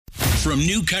From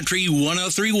New Country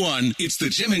 1031, it's the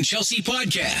Tim and Chelsea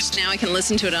Podcast. Now I can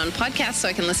listen to it on podcast, so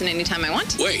I can listen anytime I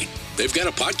want. Wait, they've got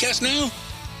a podcast now?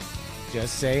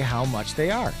 Just say how much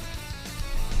they are.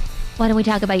 Why don't we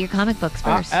talk about your comic books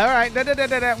first? All right.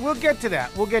 We'll get to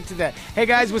that. Hey,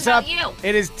 guys, what's up? You.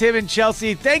 It is Tim and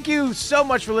Chelsea. Thank you so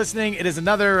much for listening. It is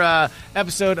another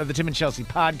episode of the Tim and Chelsea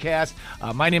Podcast.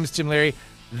 My name is Tim Leary.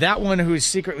 That one who is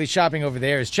secretly shopping over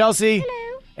there is Chelsea.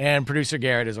 Hello. And producer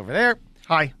Garrett is over there.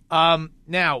 Hi.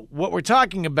 Now, what we're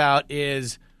talking about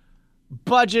is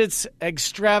budgets,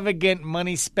 extravagant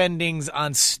money spendings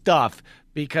on stuff.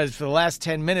 Because for the last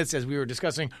 10 minutes, as we were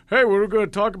discussing, hey, what are we going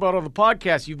to talk about on the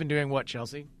podcast? You've been doing what,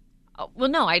 Chelsea? Well,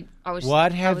 no, I was.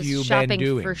 What I have was you been shopping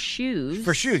doing? for shoes?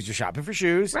 For shoes. You're shopping for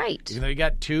shoes. Right. Even though you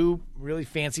got two really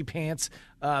fancy pants,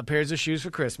 pairs of shoes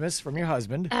for Christmas from your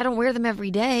husband. I don't wear them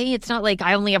every day. It's not like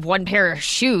I only have one pair of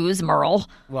shoes, Merle.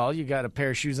 Well, you got a pair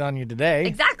of shoes on you today.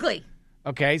 Exactly.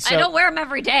 Okay, so I don't wear them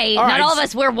every day. All Not right, all of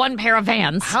us wear one pair of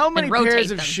Vans. how many and rotate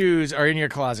pairs of them. shoes are in your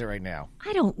closet right now?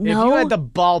 I don't If know. you had to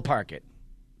ballpark it.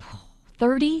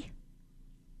 30?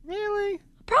 Really?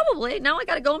 Probably. Now I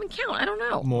got to go home and count. I don't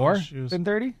know. More shoes. than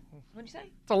 30? What'd you say?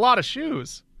 It's a lot of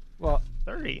shoes. Well,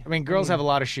 30. I mean, girls have a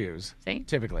lot of shoes, See?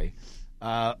 typically.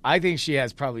 I think she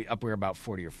has probably upward about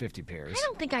 40 or 50 pairs. I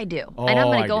don't think I do. Oh, and I'm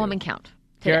going I to go do. home and count.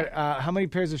 today. Garrett, how many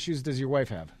pairs of shoes does your wife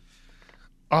have?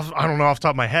 I don't know off the top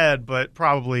of my head, but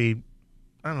probably,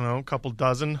 I don't know, a couple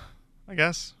dozen, I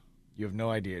guess. You have no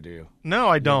idea, do you? No,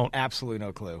 I don't. Absolutely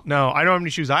no clue. No, I know how many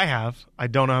shoes I have. I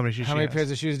don't know how many shoes How she many has.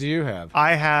 pairs of shoes do you have?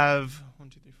 I have 1,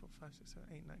 2, 3, 4, 5, 6, 7,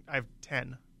 8, 9. I have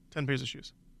 10. 10 pairs of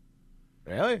shoes.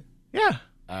 Really? Yeah.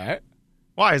 All right.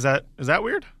 Why? Is that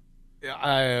weird?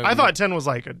 I thought 10 was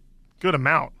like a good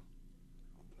amount.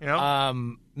 You know?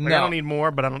 No. Like, I don't need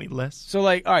more, but I don't need less. So,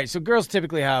 like, all right, so girls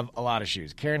typically have a lot of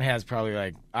shoes. Karen has probably,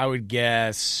 like, I would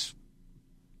guess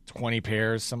 20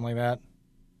 pairs, something like that.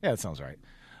 Yeah, that sounds right.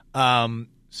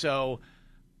 So,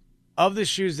 of the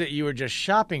shoes that you were just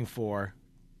shopping for,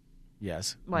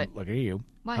 yes. What? I'm looking at you.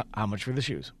 What? How much were the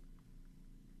shoes?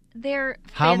 They're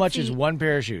How much is fancy. one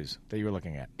pair of shoes that you were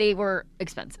looking at? They were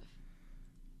expensive.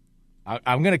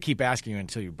 I'm going to keep asking you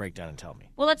until you break down and tell me.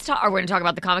 Well, let's talk. Are we going to talk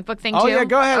about the comic book thing Oh, too? yeah,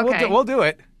 go ahead. Okay. We'll do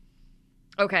it.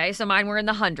 Okay, so mine were in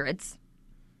the hundreds.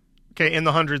 Okay, in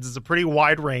the hundreds is a pretty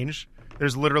wide range.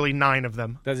 There's literally 9 of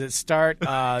them. Does it start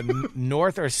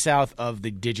north or south of the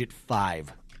digit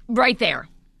 5? Right there.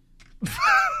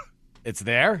 It's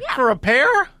there? For a pair?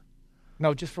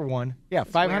 No, just for one. Yeah,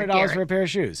 weird, $500 Garrett. for a pair of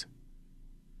shoes.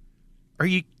 Are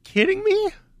you kidding me?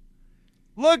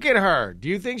 Look at her. Do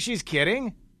you think she's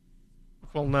kidding?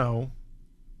 Well, no,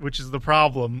 which is the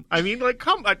problem. I mean, like,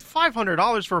 come at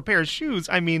 $500 for a pair of shoes.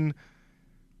 I mean,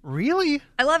 really?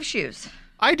 I love shoes.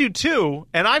 I do too,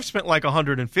 and I've spent like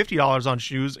 $150 on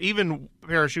shoes. Even a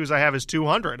pair of shoes I have is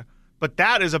 $200, but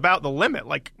that is about the limit.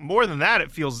 Like more than that,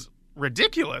 it feels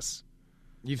ridiculous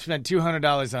You've spent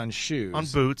 $200 on shoes. on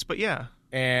boots. But yeah,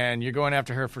 And you're going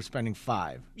after her for spending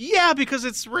 $5. yeah, because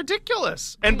it's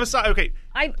ridiculous. And besides, okay,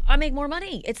 I make more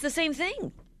money. It's the same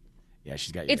thing. Yeah,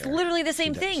 she's got you It's there. literally the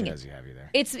same She thing. does have you there.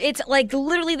 It's like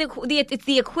literally it's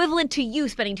the equivalent to you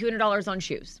spending $200 on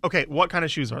shoes. okay, what kind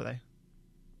of shoes are they?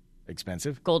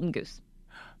 Expensive? Golden Goose.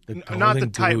 The Not the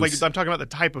Golden type. Like Goose. I'm talking about the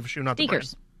type of shoe, not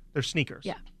Sneakers. the brand. They're sneakers.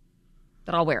 Yeah.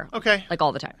 That I'll wear. Okay, Like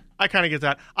all the time. I kind of get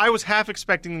that. I was half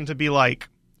expecting them to be like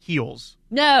heels,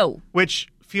 No. which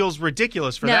feels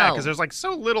ridiculous for that No. because there's like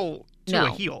so little to No. a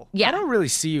heel. Yeah. I don't really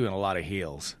see you in a lot of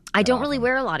heels. I don't really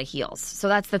wear a lot of heels, so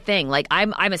that's the thing. Like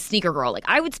I'm a sneaker girl. Like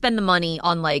I would spend the money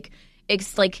on like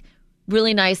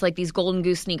really nice, like these Golden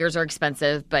Goose sneakers are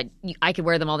expensive, but I could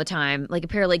wear them all the time. Like a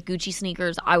pair of like Gucci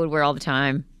sneakers, I would wear all the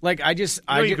time. Like,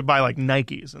 You could buy like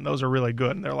Nikes, and those are really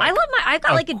good. And they're like I've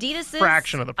got a like Adidas's.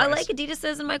 fraction of the I price. like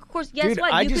Adidas's and Michael Kors. Guess Dude,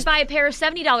 what? I You just- could buy a pair of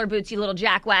 $70 boots, you little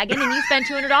jackwagon, and you spend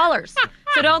 $200.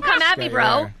 So don't come at me,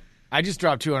 bro. I just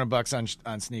dropped $200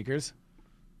 on sneakers.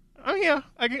 Oh yeah,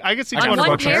 I could see I got On $200 one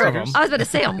bucks pair. of them. I was about to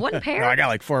say on one No, pair. I got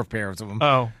like 4 pairs of them.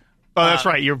 Oh, that's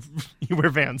right. You wear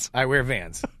Vans. I wear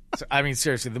Vans. So, I mean,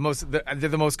 seriously, they're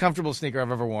the most comfortable sneaker I've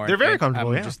ever worn. They're very And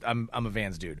comfortable, yeah. I'm a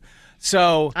Vans dude.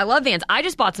 So I love Vans. I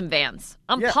just bought some Vans.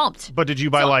 I'm Yeah. pumped. But did you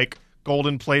buy like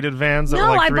golden plated Vans that No,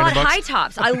 were like I bought $300? high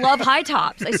tops. I love high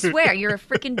tops. I swear, you're a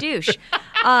freaking douche.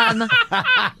 No,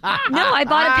 I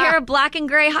bought a pair of black and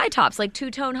gray high tops, like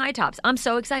two-tone high tops. I'm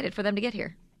so excited for them to get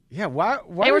here. yeah, why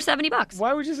They were $70.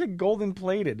 Why would you say golden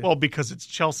plated? Well, because it's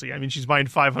Chelsea. I mean, she's buying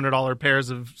 $500 pairs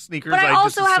of sneakers. But I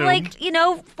also just have assumed.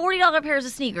 like, $40 pairs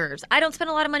of sneakers. I don't spend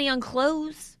a lot of money on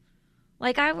clothes.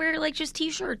 Like I wear like just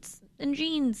t-shirts and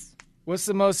jeans. What's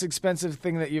the most expensive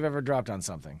thing that you've ever dropped on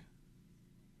something?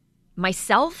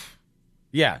 Myself?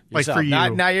 Yeah, Like yourself. for you.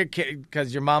 Not your kid,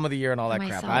 because you're mom of the year and all that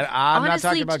Myself. crap. I'm Honestly, not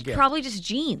talking about gifts. probably just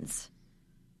jeans.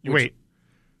 Wait,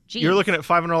 Jeans. you're looking at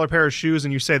 $500 pair of shoes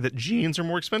and you say that jeans are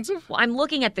more expensive? Well, I'm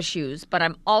looking at the shoes, but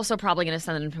I'm also probably going to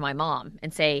send them to my mom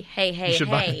and say, hey, You should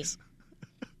buy hey, these.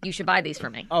 you should buy these for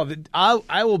me. Oh,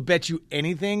 I will bet you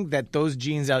anything that those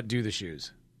jeans outdo the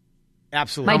shoes.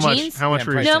 Absolutely. My How much? jeans? How much Yeah,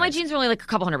 were price you? No, my tags. jeans are only like a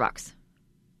couple $100.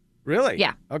 Really?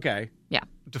 Yeah. Okay. Yeah.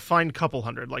 Define couple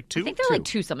hundred, like two? I think they're like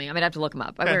two something. I might have to look them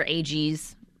up. I Okay. wear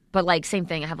AGs, but like same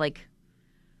thing. I have like,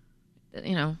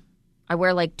 I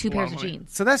wear like two pairs of money.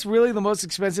 jeans. So that's really the most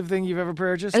expensive thing you've ever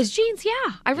purchased? It's jeans, yeah.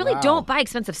 I really Wow. don't buy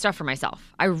expensive stuff for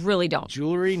myself. I really don't.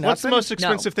 Jewelry? Nothing? What's the most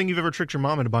expensive thing you've ever tricked your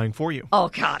mom into buying for you? Oh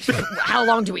God, how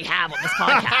long do we have on this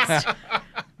podcast?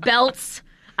 Belts.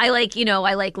 I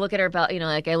like look at her belt.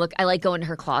 I like going to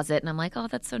her closet and I'm like, oh,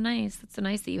 that's so nice. That's so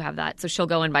nice that you have that. So she'll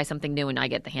go and buy something new and I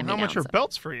get the hand me How down. much are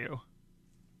belts for you?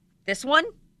 This one?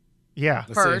 Yeah.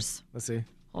 Let's see. Hers. Let's see.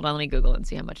 Hold on, let me Google it and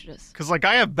see how much it is. Because, like,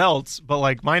 I have belts, but,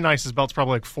 like, my nicest belt's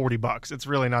probably like $40. It's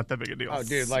really not that big a deal. Oh,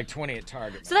 dude, like 20 at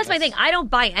Target. So that's my thing. I don't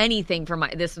buy anything for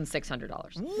this one's $600.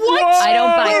 What? I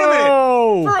don't buy Wait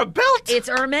a minute. For a belt? It's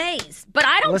Hermes, but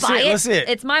I don't Let's buy see it, it. let's see it.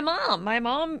 It's my mom. My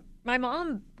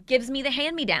mom gives me the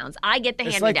hand-me-downs. I get the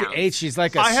It's hand-me-downs. like the H. She's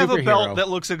like a I have a superhero. belt that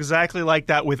looks exactly like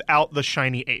that without the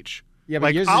shiny H. Yeah, but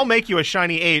like, yours I'll is- make you a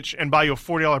shiny H and buy you a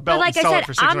 $40 belt But like and sell I it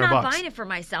for said, $600. I'm not buying it for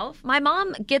myself. My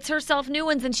mom gets herself new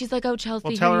ones, and she's like, "Oh, Chelsea,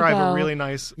 Well, tell here her you I have go. a really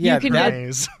nice Yeah, can that-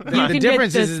 Hermes. The can get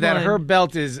difference this is that one. her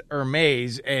belt is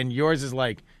Hermes and yours is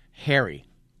like Harry.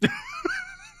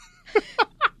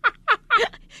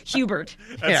 Hubert.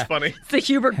 That's Yeah. funny. It's the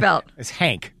Hubert belt. It's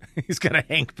Hank. He's got a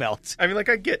Hank belt. I mean, like,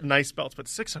 I get nice belts, but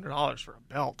 $600 for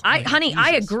a belt. I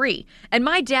Jesus. agree. And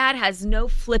my dad has no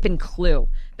flipping clue.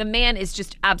 The man is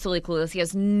just absolutely clueless. He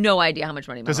has no idea how much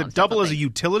money my Does mom it spent double on as a things.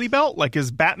 utility belt? Like,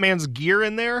 is Batman's gear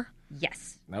in there?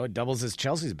 Yes. No, it doubles as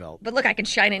Chelsea's belt. But look, I can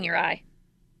shine in your eye.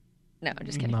 No, I'm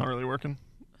just kidding. Not really working.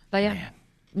 But yeah.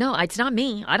 No, it's not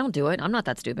me. I don't do it. I'm not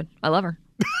that stupid. I love her.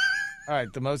 All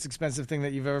right, the most expensive thing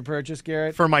that you've ever purchased,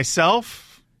 Garrett? For myself,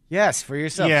 Yes, for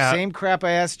yourself. Yeah. Same crap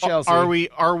I asked Chelsea.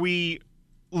 are we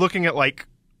looking at, like,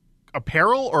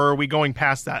 apparel, or are we going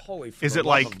past that? Holy for is the it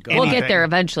love like of God. We'll get anything? there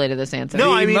eventually to this answer. No,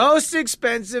 the I mean- most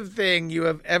expensive thing you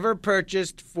have ever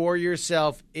purchased for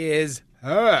yourself is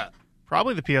her.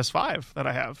 Probably the PS5 that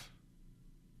I have.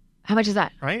 How much is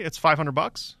that? Right? It's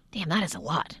 $500. Damn, that is a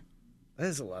lot. That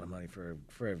is a lot of money for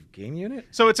a game unit.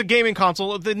 So it's a gaming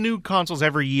console. The new consoles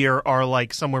every year are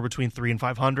like somewhere between $300 and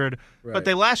 $500, Right. but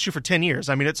they last you for 10 years.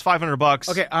 I mean, it's $500.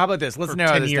 Okay, how about this? Let's For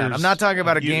narrow 10 this down. years I'm not talking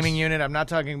about a of use. gaming unit. I'm not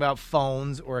talking about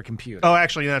phones or a computer. Oh,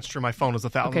 actually, that's true. My phone was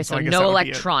 $1,000. Okay, so I guess no that would be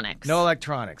it. electronics. No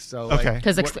electronics. So Okay.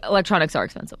 Because electronics are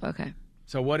expensive. Okay.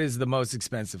 So what is the most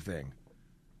expensive thing?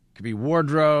 Could be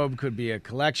wardrobe. Could be a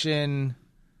collection.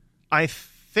 I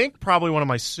think probably one of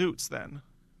my suits then.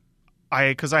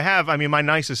 Because I mean, my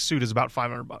nicest suit is about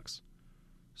 $500.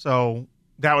 So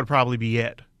that would probably be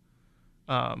it.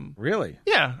 Really?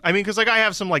 Yeah, I mean, because like I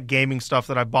have some like gaming stuff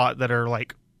that I bought that are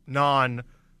like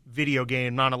non-video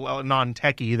game,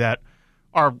 non-techie that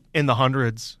are in the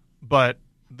hundreds, but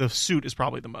the suit is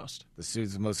probably the most. The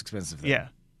suit's the most expensive thing. Yeah,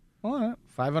 All right.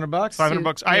 $500.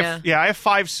 $500. I have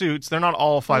 5 suits. They're not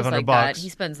all Feels $500. like that. He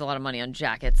spends a lot of money on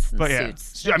jackets and But yeah,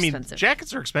 suits. They're I mean, expensive.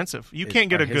 jackets are expensive. You can't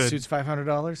get Are a his good, suit's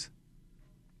 $500.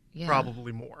 Yeah.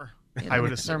 probably more. Yeah, I would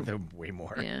they're- assume. They're way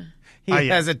more. Yeah. He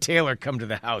yeah. has a tailor come to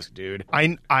the house, dude.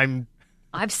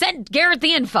 I've sent Garrett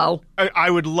the info. I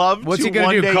would love What's to he gonna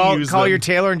one do? day Call use call them. your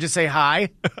tailor and just say hi.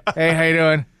 Hey, how you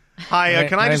doing? Hi,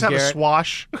 can I My just have name's a Garrett.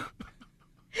 swash?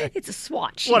 It's a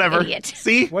swatch. you Whatever. Idiot.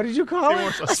 See? What did you call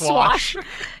it? A A swash.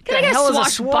 Can I get hell a is a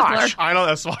swashbuckler? swash? I don't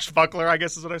know, a swashbuckler, I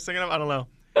guess is what I was thinking of. I don't know.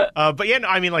 But yeah, no,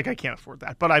 I mean, like, I can't afford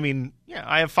that. But I mean, yeah,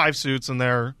 I have 5 suits and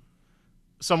they're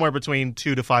somewhere between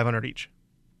 $200 to $500 each.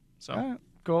 So, All right,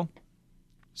 cool.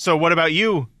 so what about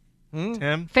you,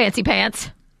 Tim? Fancy pants.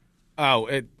 Oh,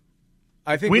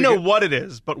 I think We know can- what it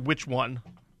is, but which one?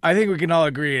 I think we can all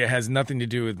agree it has nothing to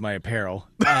do with my apparel.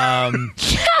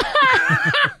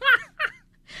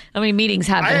 How many meetings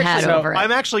have been had actually, over it?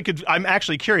 I'm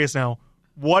actually curious now.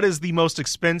 What is the most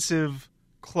expensive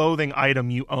clothing item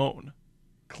you own?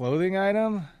 Clothing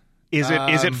item? Is it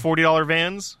 $40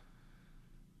 Vans?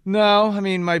 No, I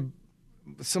mean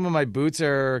some of my boots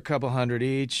are a couple hundred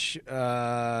each.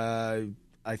 I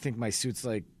think my suit's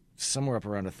like somewhere up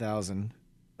around 1,000.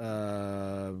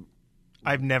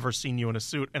 I've never seen you in a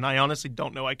suit, and I honestly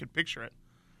don't know I could picture it.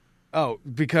 Oh,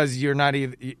 because you're not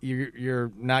either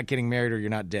you're not getting married or you're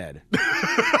not dead.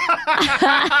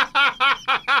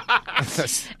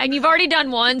 And you've already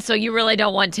done one, so you really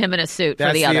don't want Tim in a suit for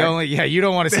That's the other. only. Yeah, you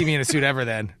don't want to see me in a suit ever.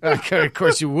 Then, of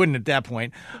course, you wouldn't at that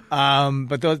point.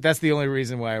 But that's the only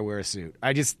reason why I wear a suit.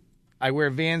 I wear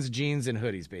Vans, jeans, and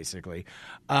hoodies basically.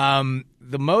 I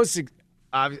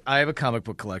have a comic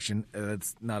book collection.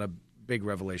 That's not a big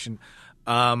revelation,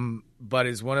 but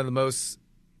is one of the most.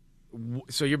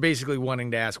 So you're basically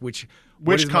wanting to ask which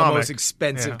is comic? the most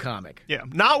expensive comic? Yeah,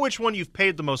 not which one you've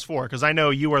paid the most for, because I know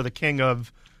you are the king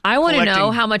of. I want to know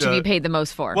collecting how much have you paid the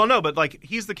most for? Well, no, but like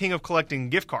he's the king of collecting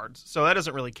gift cards, so that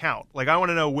doesn't really count. Like I want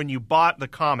to know when you bought the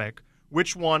comic,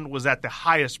 which one was at the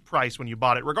highest price when you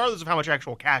bought it, regardless of how much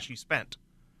actual cash you spent,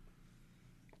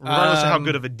 regardless of how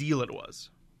good of a deal it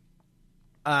was.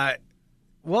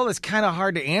 Well, it's kind of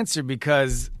hard to answer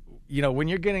because when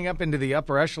you're getting up into the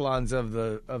upper echelons of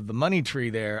the money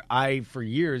tree there, I for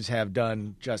years have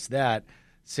done just that.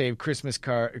 Save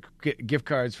gift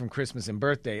cards from Christmas and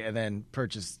birthday, and then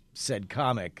purchase said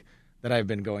comic that I've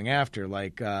been going after.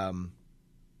 Like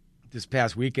this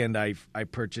past weekend, I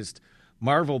purchased.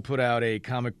 Marvel put out a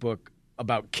comic book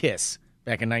about Kiss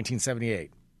back in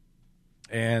 1978,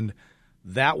 and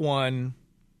that one.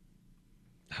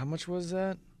 How much was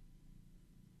that?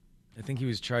 I think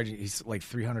he's like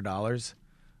 $300.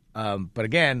 But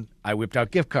again, I whipped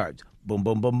out gift cards. Boom,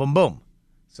 boom, boom, boom, boom.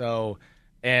 So.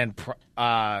 And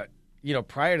prior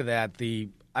to that, the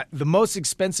most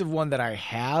expensive one that I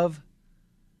have,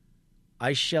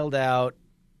 I shelled out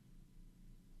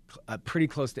pretty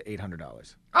close to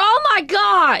 $800. Oh my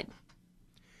God!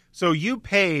 So you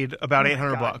paid about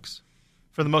 $800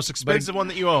 for the most expensive one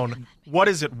that you own. What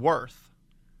is it worth?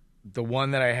 The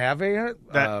one that I have,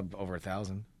 over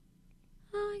 $1,000.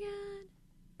 Oh my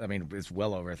God! I mean, it's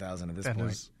well over $1,000 at this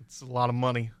point. It's a lot of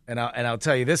money. And I'll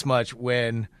tell you this much: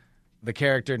 when the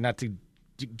character, not to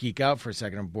geek out for a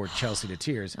second, I'm bored Chelsea to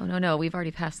tears. Oh no, we've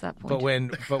already passed that point.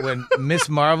 But when Miss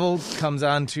Marvel comes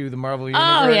on to the Marvel Universe,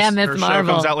 oh yeah, Miss Her Marvel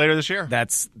show comes out later this year.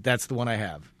 That's the one I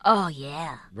have. Oh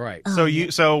yeah, Right.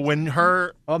 So when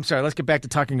her I'm sorry. Let's get back to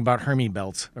talking about Hermes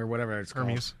belts or whatever it's called.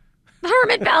 Hermes.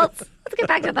 hermit belts. Let's get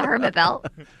back to the hermit belt.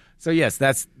 So yes,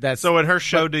 that's So when her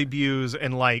show debuts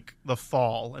in like the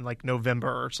fall, in like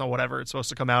November or so, whatever it's supposed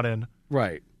to come out in,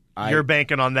 right. you're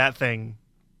banking on that thing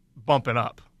bumping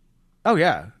up. Oh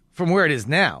yeah, from where it is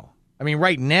now. I mean,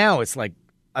 right now it's like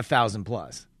 1,000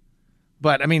 plus.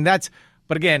 But I mean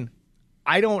but again,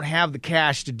 I don't have the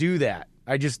cash to do that.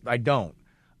 I don't.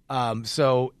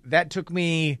 So that took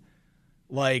me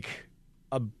like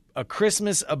a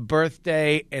Christmas, a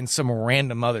birthday, and some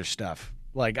random other stuff.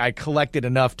 Like I collected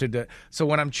enough to so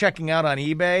when I'm checking out on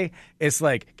eBay, it's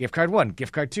like gift card 1,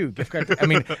 gift card 2, gift card 3. I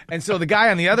mean, and so the guy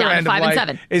on the other Down to end of 5 and life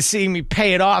 7. is seeing me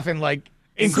pay it off in like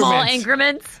increments. Small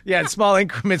increments. Yeah, small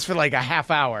increments for like a half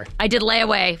hour. I did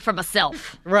layaway for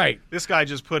myself. Right. This guy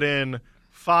just put in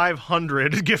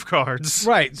 500 gift cards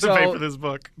Right, to pay for this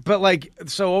book. But like,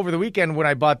 so over the weekend when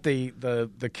I bought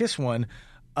the Kiss one,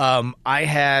 I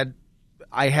had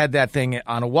that thing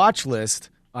on a watch list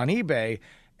on eBay,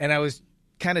 and I was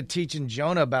kind of teaching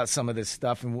Jonah about some of this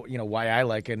stuff and why I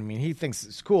like it. I mean, he thinks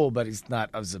it's cool, but he's not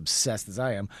as obsessed as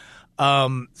I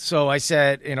am. So I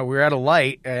said, we were at a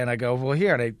light, and I go, well,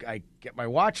 here, and I get my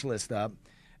watch list up,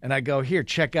 and I go, here,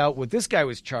 check out what this guy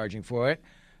was charging for it,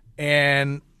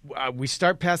 and we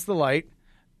start past the light,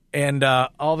 and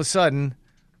all of a sudden,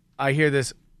 I hear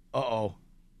this, uh-oh.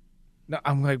 No,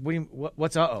 I'm like,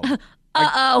 what's uh-oh?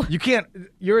 Uh-oh. You can't,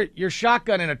 you're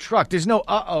shotgun in a truck. There's no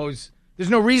uh-ohs. There's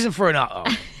no reason for an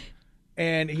uh-oh.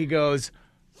 And he goes,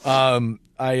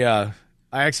 I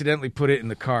accidentally put it in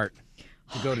the cart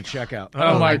to go to checkout.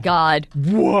 Oh my God.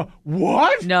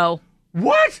 What? No.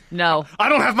 What? No. I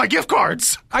don't have my gift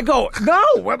cards. I go, no.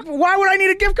 Why would I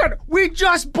need a gift card? We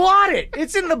just bought it.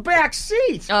 It's in the back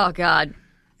seat. Oh God.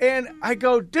 And I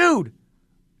go, dude,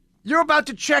 you're about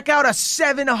to check out a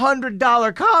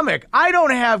 $700 comic. I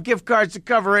don't have gift cards to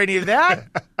cover any of that.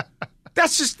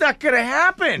 That's just not going to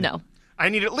happen. No. I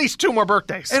need at least 2 more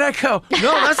birthdays. And I go,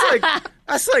 no,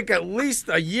 that's like at least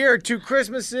a year, 2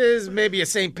 Christmases, maybe a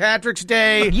St. Patrick's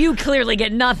Day, You clearly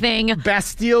get nothing.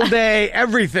 Bastille Day,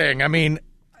 everything. I mean,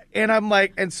 and I'm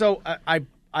like, and so I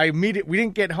immediately, we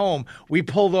didn't get home. We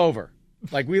pulled over.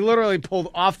 Like we literally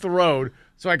pulled off the road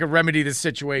so I could remedy this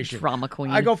situation. Drama queen.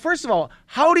 I go, first of all,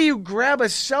 how do you grab a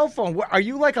cell phone? Are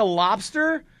you like a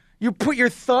lobster? You put your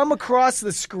thumb across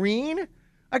the screen?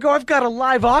 I go, I've got a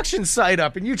live auction site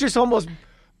up, and you just almost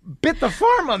bit the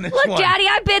farm on this Look, one. Daddy,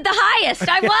 I bid the highest.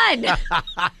 I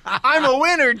won. I'm a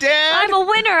winner, Dad. I'm a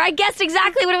winner. I guessed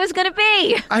exactly what it was going to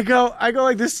be. I go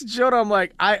like this to Jonah. I'm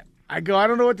like, I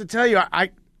don't know what to tell you.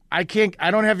 I can't.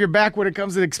 I don't have your back when it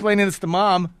comes to explaining this to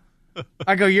Mom.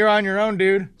 I go, you're on your own,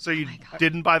 dude. So you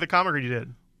didn't buy the comic, or you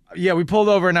did? Yeah, we pulled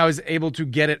over and I was able to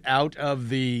get it out of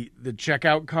the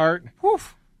checkout cart.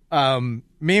 Woof.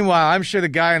 Meanwhile, I'm sure the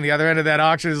guy on the other end of that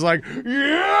auction is like,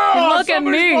 yeah, Look at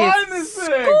somebody's me. buying this thing.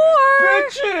 Score.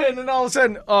 Bitchin'. And all of a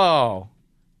sudden, oh,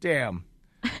 damn.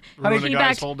 Ruined the He guy's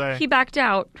backed, whole day. he backed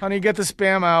out. Honey, get the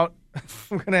Spam out.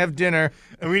 We're going to have dinner.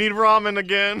 And we need ramen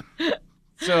again.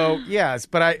 So, yes,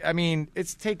 but I mean,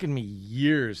 it's taken me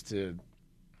years to,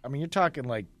 I mean, you're talking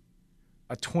like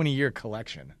a 20-year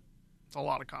collection. It's a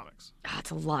lot of comics. Oh, it's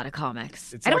a lot of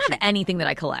comics. It's I don't actually- have anything that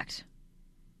I collect.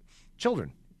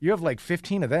 Children. You have like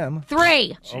 15 of them.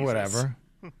 3. Or whatever.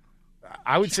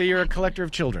 I would say you're a collector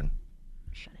of children.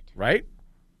 Shut it. Right?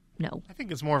 No. I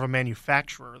think it's more of a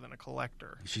manufacturer than a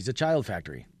collector. She's a child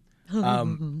factory.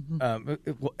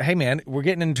 Hey, man, we're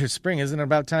getting into spring. Isn't it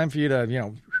about time for you to,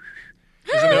 Isn't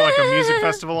there like a music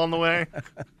festival on the way?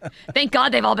 Thank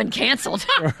God they've all been canceled.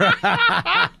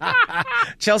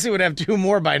 Chelsea would have 2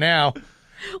 more by now.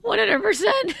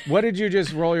 100%. What did you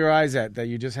just roll your eyes at that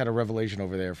you just had a revelation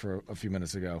over there for a few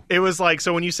minutes ago? It was like,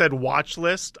 so when you said watch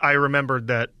list, I remembered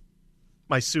that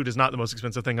my suit is not the most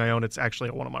expensive thing I own. It's actually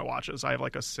one of my watches. I have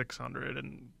like a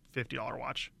 $650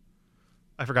 watch.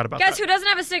 I forgot about Guess that. who doesn't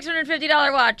have a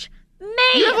 $650 watch? Me.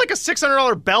 You have like a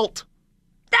 $600 belt.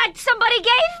 That somebody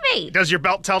gave me. Does your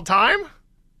belt tell time?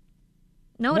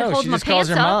 No, it No, holds she my just calls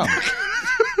pants her up.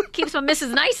 mom. Keeps my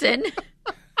Mrs. Nice in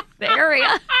the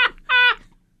area.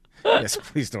 Yes,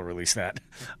 please don't release that.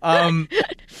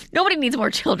 Nobody needs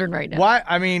more children right now. Why?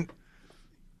 I mean,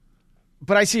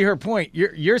 but I see her point.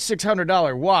 Your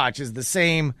 $600 watch is the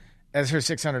same as her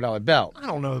 $600 belt. I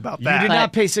don't know about You that. did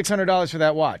not pay $600 for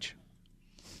that watch.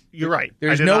 You're right.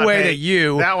 There's I did no not way pay- that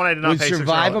you that one I did not would pay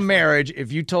survive $600 a marriage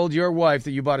if you told your wife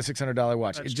that you bought a $600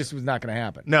 watch. It just was not going to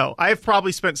happen. No, I've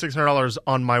probably spent $600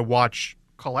 on my watch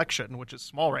collection, which is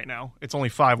small right now. It's only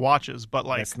 5 watches, but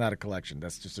like That's not a collection.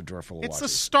 That's just a drawer full of it's the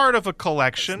watches. start of a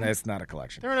collection. It's not a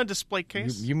collection. They're in a display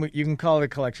case. You can call it a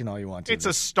collection all you want to. It's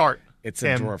a start. It's a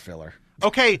Tim. drawer filler.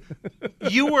 Okay,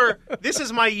 this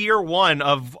is my year 1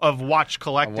 of watch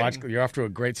collecting. You're off to a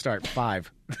great start.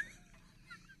 5.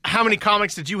 How many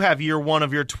comics did you have year 1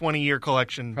 of your 20-year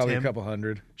collection, Probably Tim? a couple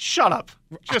hundred. Shut up.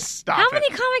 Just stop How it. many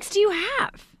comics do you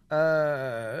have?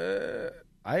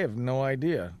 I have no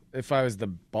idea. If I was the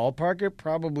ballpark, it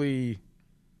probably,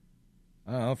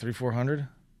 I don't know, 300-400,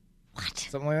 What?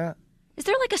 something like that. Is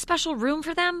there like a special room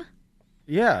for them?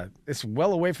 Yeah, it's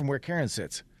well away from where Karen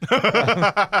sits.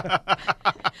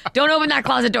 Don't open that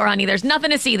closet door, honey. There's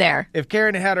nothing to see there. If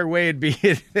Karen had her way, it'd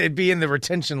be in the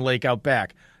retention lake out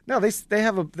back. No, they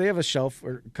have a shelf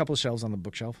or a couple of shelves on the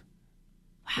bookshelf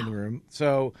in the room.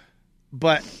 So,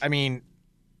 but I mean,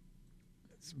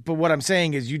 but what I'm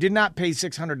saying is, you did not pay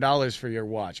 $600 for your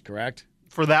watch, correct?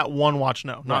 For that one watch,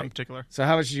 no, not Right. in particular. So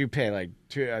how much did you pay? Like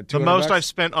The $200? most I've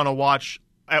spent on a watch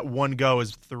at one go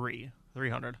is 300.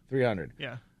 $300.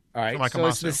 Yeah. All right. For my So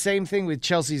it's Komatsu. the same thing with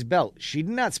Chelsea's belt. She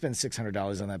did not spend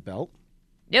 $600 on that belt.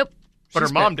 Nope. But her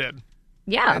She mom spent- did.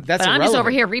 Yeah, That's but I'm just irrelevant. over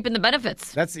here reaping the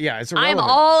benefits. It's I'm irrelevant.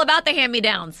 all about the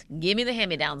hand-me-downs. Give me the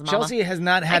hand-me-downs, Mama. Chelsea has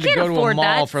not had I to can't go to a afford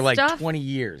mall that for like stuff. 20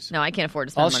 years. No, I can't afford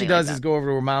to spend All money she does like is that. go over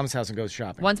to her mom's house and go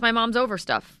shopping. Once my mom's over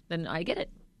stuff, then I get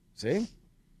it. See?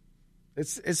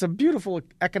 It's a beautiful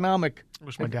economic. I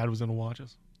wish my dad was into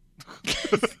watches.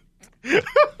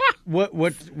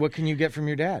 What can you get from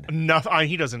your dad?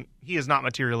 Nothing. He is not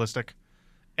materialistic.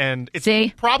 And it's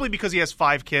See? probably because he has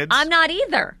 5 kids. I'm not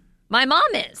either. My mom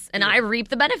is, and I reap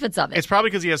the benefits of it. It's probably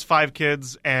because he has 5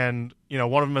 kids, and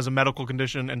one of them has a medical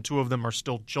condition, and 2 of them are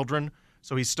still children.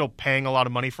 So he's still paying a lot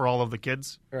of money for all of the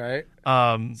kids. Right.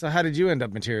 Um, So how did you end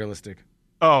up materialistic?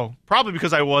 oh, probably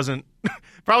because I wasn't.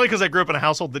 Probably because I grew up in a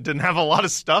household that didn't have a lot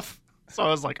of stuff. So I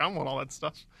was like, I want all that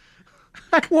stuff.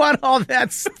 I want all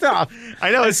that stuff. I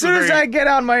know. As it's soon as I get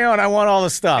on my own, I want all the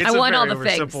stuff. It's I a want all very the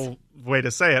things. oversimple way to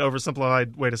say it,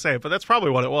 oversimplified way to say it, but that's probably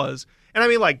what it was. And I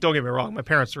mean, like, don't get me wrong, my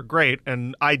parents were great,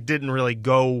 and I didn't really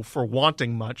go for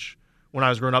wanting much when I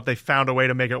was growing up. They found a way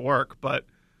to make it work, but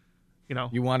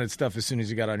You wanted stuff as soon as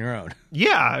you got on your own.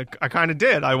 yeah, I kind of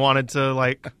did. I wanted to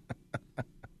like,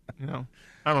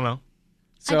 I don't know.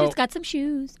 So I just got some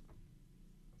shoes.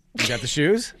 you got the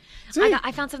shoes? See?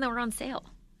 I found some that were on sale.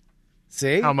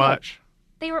 See? How much?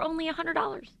 They were only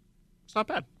 $100. It's not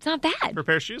bad. It's not bad. For a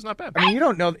pair of shoes, not bad. I mean, you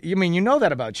don't know. You know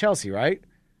that about Chelsea, right?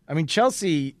 I mean,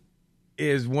 Chelsea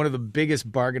is one of the biggest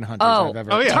bargain hunters I've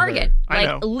ever. Oh, yeah. Target. I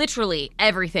Like know. literally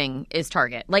everything is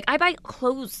Target. Like I buy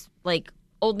clothes like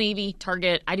Old Navy,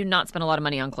 Target. I do not spend a lot of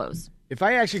money on clothes. If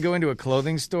I actually go into a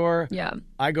clothing store, Yeah.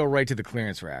 I go right to the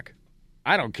clearance rack.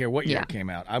 I don't care what year Yeah. it came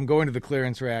out. I'm going to the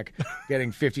clearance rack,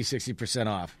 getting 50, 60%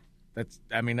 off.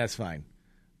 That's fine.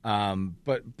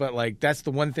 But like that's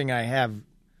the one thing I have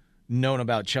known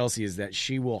about Chelsea is that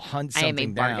she will hunt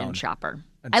something down. I am a bargain shopper.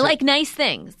 I like nice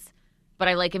things, but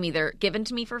I like them either given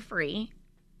to me for free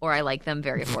or I like them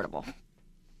very affordable.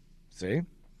 See?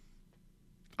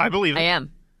 I believe it. I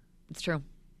am. It's true.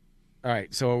 All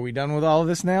right, so are we done with all of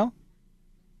this now?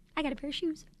 I got a pair of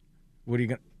shoes. What are you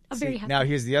going to... I'm very happy. Now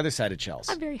here's the other side of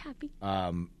Chelsea. I'm very happy.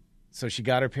 So she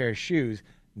got her pair of shoes.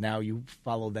 Now you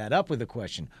follow that up with a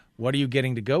question. What are you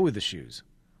getting to go with the shoes?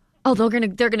 Oh, they're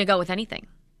gonna go with anything.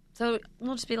 So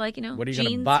we'll just be like, what are you jeans.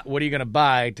 gonna buy? What are you gonna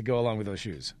buy to go along with those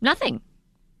shoes? Nothing.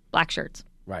 Black shirts.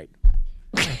 Right.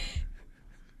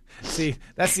 See,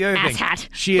 that's the other Ass thing. hat.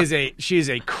 She is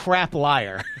a crap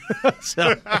liar.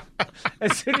 So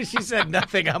as soon as she said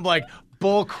nothing, I'm like,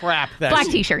 bull crap. Black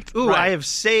t-shirts. Ooh, Right. I have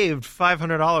saved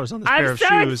 $500 on this pair of so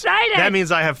shoes. excited. That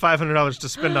means I have $500 to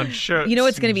spend on shirts. You know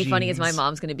what's going to and be funny is my jeans.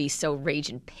 mom's going to be so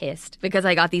raging pissed because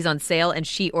I got these on sale and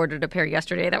she ordered a pair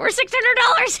yesterday that were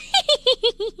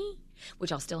 $600,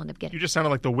 which I'll still end up getting. You just sounded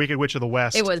like the Wicked Witch of the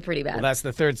West. It was pretty bad. Well, that's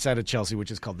the third side of Chelsea,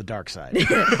 which is called the dark side.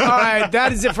 All right,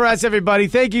 that is it for us, everybody.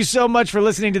 Thank you so much for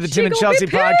listening to the Tim and gonna Chelsea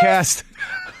be pissed.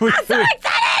 podcast. I'm so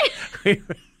excited!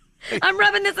 I'm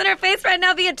rubbing this in her face right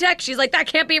now via text. She's like, that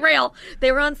can't be real.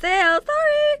 They were on sale.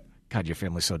 Sorry. God, your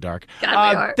family's so dark. God, they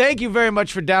are. Thank you very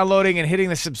much for downloading and hitting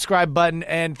the subscribe button.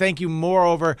 And thank you,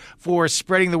 moreover, for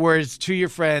spreading the words to your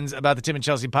friends about the Tim and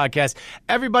Chelsea podcast.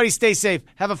 Everybody stay safe.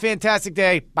 Have a fantastic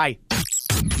day. Bye.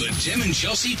 The Tim and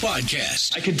Chelsea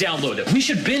Podcast. I could download it. We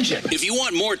should binge it. If you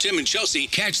want more Tim and Chelsea,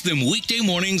 catch them weekday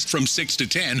mornings from 6 to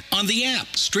 10 on the app,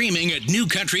 streaming at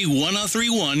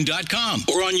newcountry1031.com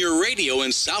or on your radio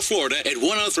in South Florida at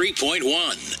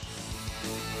 103.1.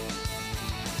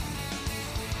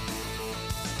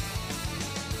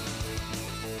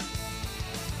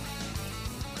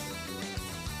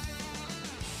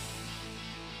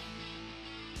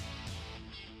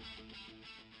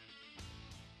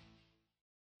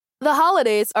 The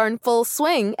holidays are in full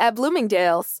swing at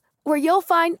Bloomingdale's, where you'll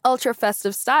find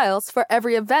ultra-festive styles for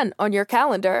every event on your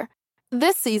calendar.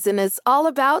 This season is all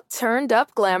about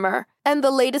turned-up glamour, and the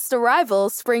latest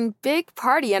arrivals bring big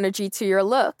party energy to your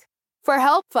look. For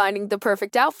help finding the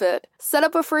perfect outfit, set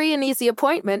up a free and easy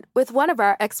appointment with one of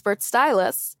our expert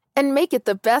stylists, and make it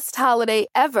the best holiday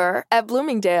ever at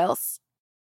Bloomingdale's.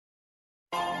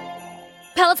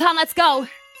 Peloton, let's go!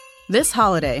 This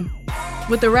holiday,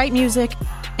 with the right music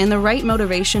and the right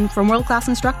motivation from world-class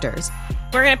instructors,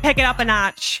 We're gonna pick it up a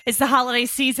notch. It's the holiday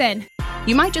season.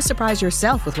 you might just surprise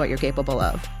yourself with what you're capable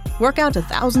of. Work out to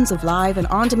thousands of live and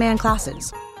on-demand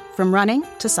classes, from running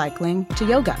to cycling to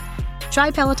yoga. Try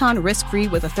Peloton risk-free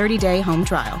with a 30-day home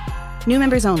trial. New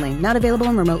members only, not available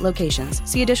in remote locations.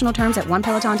 See additional terms at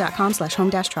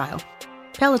onepeloton.com/home-trial.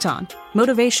 Peloton,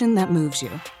 motivation that moves you.